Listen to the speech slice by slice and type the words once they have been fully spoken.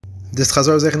This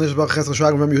Chazar Zech Nish Bach Ches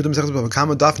Shag Ram Yehudim Zech Bach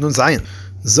Kamma Daf Nun Zayin.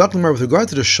 Zaklimar, with regard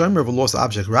to the shomer of a lost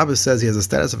object, Rabbi says he has the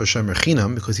status of a shomer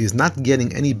chinam because he is not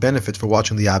getting any benefit for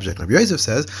watching the object. Rabbi Yosef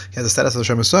says he has the status of a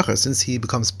shomer sacher since he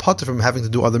becomes potter from having to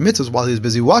do other mitzvahs while he is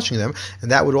busy watching them,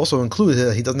 and that would also include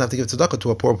that he doesn't have to give tzedakah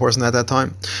to a poor person at that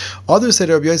time. Others say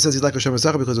that Rabbi Yosef says he's like a shomer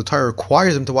sacher because the Torah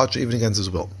requires him to watch even against his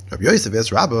will. Rabbi Yosef,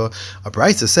 yes, Rabbi, a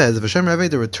Brisa says if a shomer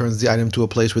aveda returns the item to a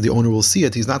place where the owner will see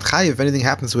it, he's not chayiv if anything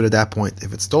happens to it at that point.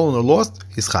 If it's stolen or lost,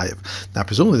 he's chayiv. Now,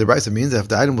 presumably, the Brisa means that if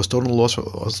the item was stolen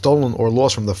or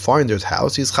lost from the finder's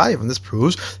house, he's chayiv, and this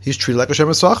proves he's treated like a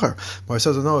shomer sacher. But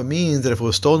says no, it means that if it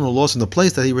was stolen or lost in the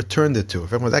place that he returned it to.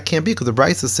 That can't be because the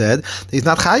Brisa said that he's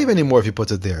not chayiv anymore if he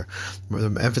puts it there.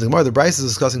 And for the Gemara, the Brisa is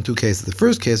discussing two cases. The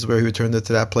first case is where he returned it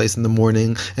to that place in the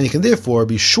morning, and he can therefore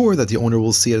be sure that the owner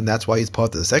will see it, and that's why he's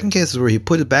potter. The second case is where he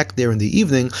put it back there in the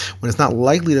evening when it's not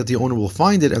likely that the owner will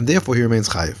find it, and therefore he remains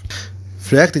chayiv.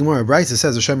 Fracting more, Bryce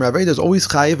says the shomer aveda is always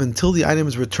chayiv until the item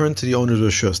is returned to the owner's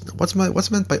reshus.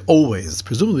 What's meant by always?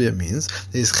 Presumably it means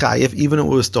that he's chayiv even if it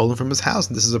was stolen from his house,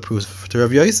 and this is a proof to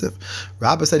Rav Yosef.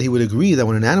 Rabbi said he would agree that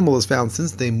when an animal is found,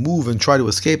 since they move and try to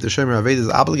escape, the shomer aveda is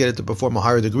obligated to perform a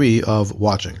higher degree of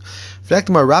watching.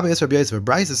 Fracting more, Rabbi yes, Rav Yosef.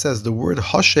 Bryce says the word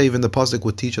hashev in the pasuk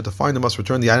would teach that the finder must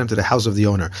return the item to the house of the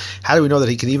owner. How do we know that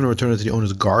he can even return it to the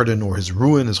owner's garden or his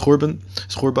ruin, his churba?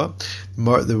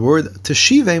 The word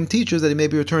teshivim teaches that he may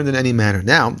be returned in any manner.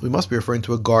 Now, we must be referring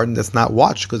to a garden that's not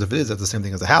watched, because if it is, that's the same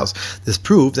thing as a house. This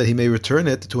proves that he may return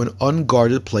it to an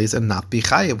unguarded place and not be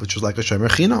chayiv, which is like a shomer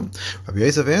chinam. Rabbi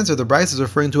Yosef answered, the Bryce is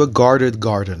referring to a guarded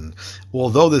garden.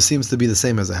 Although this seems to be the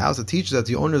same as a house, it teaches that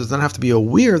the owner does not have to be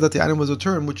aware that the item was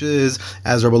returned, which is,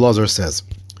 as Rabbi Lazar says.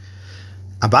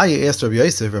 Abaye asked Rabbi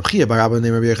Yosef, Rabbi Chia bar Abba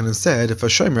named Rabbi Yechanan said, if a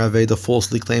shomer aveda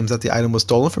falsely claims that the item was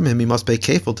stolen from him, he must pay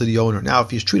kefil to the owner. Now, if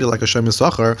he's treated like a shomer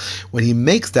sacher, when he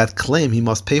makes that claim, he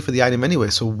must pay for the item anyway.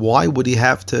 So why would he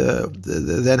have to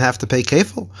pay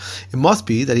kefil? It must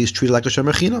be that he's treated like a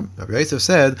shomer chinam. Rabbi Yosef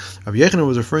said, Rabbi Yechanan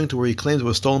was referring to where he claims it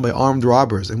was stolen by armed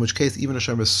robbers, in which case even a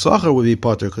shomer sacher would be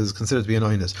potter because it's considered to be an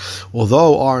oinus.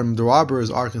 Although armed robbers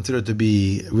are considered to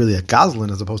be really a gazlan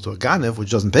as opposed to a ganev,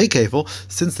 which doesn't pay kefil,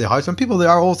 since they hide some people,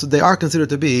 they are considered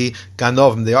to be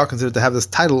ganovim. They are considered to have this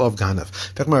title of ganev.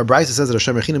 In fact, my Brisa says that a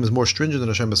shomer chinam is more stringent than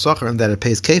a shomer sacher, and that it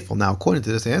pays kefil. Now, according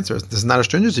to this answer, this is not a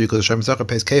stringency because a shomer sacher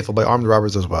pays kefil by armed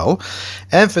robbers as well.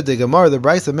 And for the Gemara, the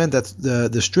Brisa meant that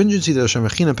the stringency that a shomer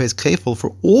chinam pays kefil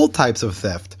for all types of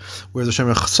theft, whereas a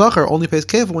shomer sacher only pays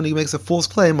kefil when he makes a false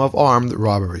claim of armed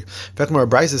robbery. In fact, my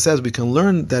Brisa says we can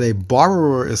learn that a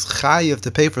borrower is chayiv to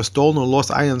pay for stolen or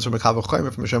lost items from a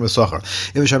kavach from a shomer sacher.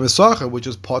 If a shomer sacher, which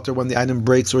is potter when the item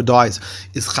breaks or dies,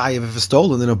 is chayiv if it's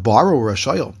stolen, then a borrower, a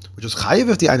shayil, which is chayiv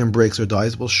if the item breaks or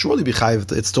dies, will surely be chayiv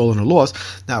if it's stolen or lost.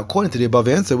 Now, according to the above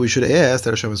answer, we should ask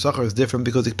that a shomer sacher is different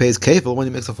because it pays kefil when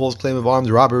he makes a false claim of armed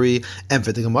robbery. And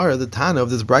for the Gemara, the Tana of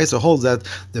this brisa holds that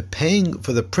the paying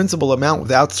for the principal amount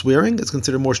without swearing is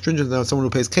considered more stringent than someone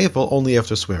who pays kefil only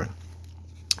after swearing.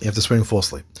 After swearing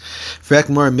falsely. For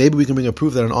Akmar, maybe we can bring a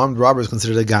proof that an armed robber is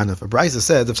considered a ganev. A Brisa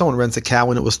says if someone rents a cow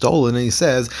and it was stolen, and he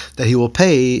says that he will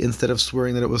pay instead of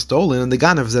swearing that it was stolen, and the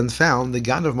ganev is then found, the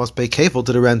ganev must pay kefil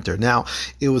to the renter. Now,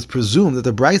 it was presumed that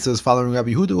the Brisa is following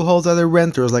Rabbi Yehuda, who holds that the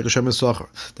renter is like a shomer sacher.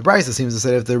 The Brisa seems to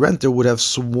say if the renter would have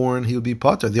sworn he would be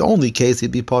potter, the only case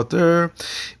he'd be potter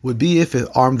would be if an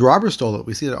armed robber stole it.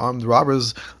 We see that armed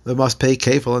robbers must pay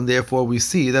kefil, and therefore we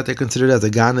see that they're considered as a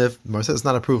ganev. Mar says it's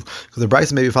not a proof because the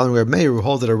Brisa may be following Reb Meir, who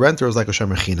holds that a renter is like a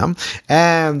shomer chinam,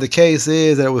 and the case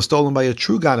is that it was stolen by a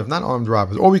true ganev, not armed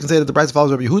robbers. Or we can say that the Brisa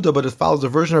follows Rabbi Yehuda, but it follows the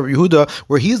version of Rabbi Yehuda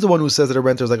where he's the one who says that a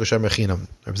renter is like a shomer chinam.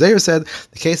 Reb Zeir said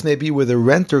the case may be where the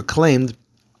renter claimed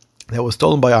that it was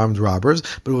stolen by armed robbers,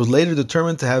 but it was later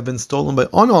determined to have been stolen by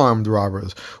unarmed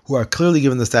robbers, who are clearly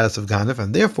given the status of ganev,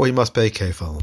 and therefore he must pay kefil.